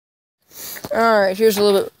Alright, here's a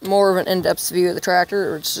little bit more of an in-depth view of the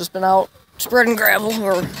tractor. It's just been out spreading gravel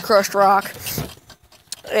or crushed rock.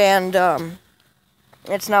 And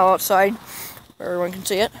it's now outside where everyone can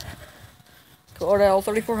see it. Kubota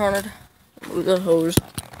 3400. Move the hose.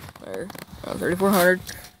 There. 3400.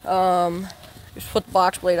 Just put the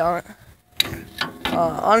box blade on it.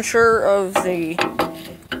 Unsure of the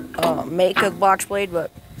make of the box blade,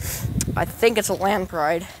 but I think it's a Land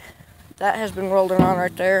Pride. That has been welded on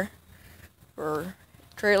right there for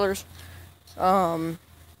trailers. The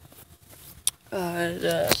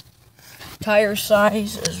tire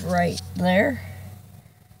size is right there.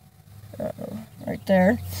 Right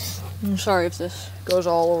there. I'm sorry if this goes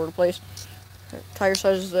all over the place. Tire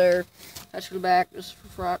size is there. That's for the back. This is for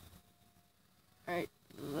front. Right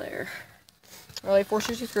there. Relay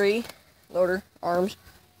 463. Loader. Arms.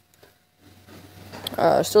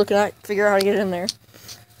 Still cannot figure out how to get it in there.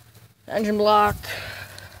 Engine block.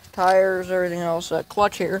 Tires. Everything else.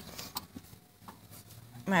 Clutch here.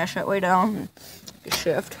 Mash that way down.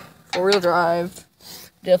 Shift. 4-wheel drive.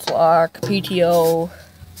 Diff lock. PTO.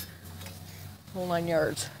 Whole 9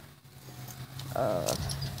 yards.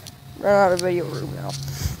 Run out of video room now.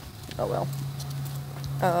 Oh well.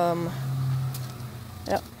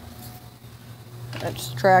 Yep. That's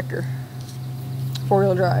the tractor.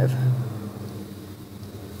 4-wheel drive.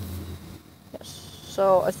 Yes.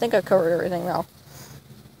 So I think I covered everything now.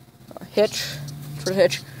 Hitch. For the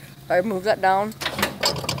hitch. I move that down.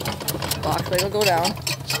 Box blade will go down.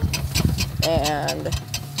 And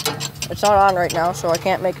it's not on right now, so I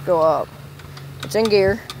can't make it go up. It's in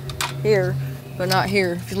gear here, but not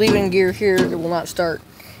here. If you leave it in gear here, it will not start.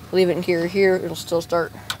 If you leave it in gear here, it'll still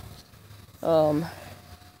start. I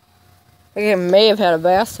think it may have had a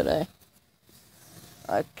bath today.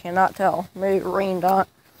 I cannot tell. Maybe it rained on it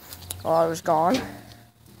while I was gone.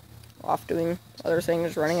 Off doing other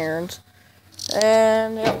things, running errands.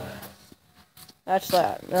 And, yep. That's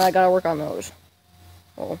that. Then I gotta work on those.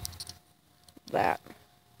 Well, that.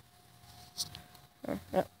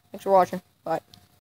 Yep. Thanks for watching.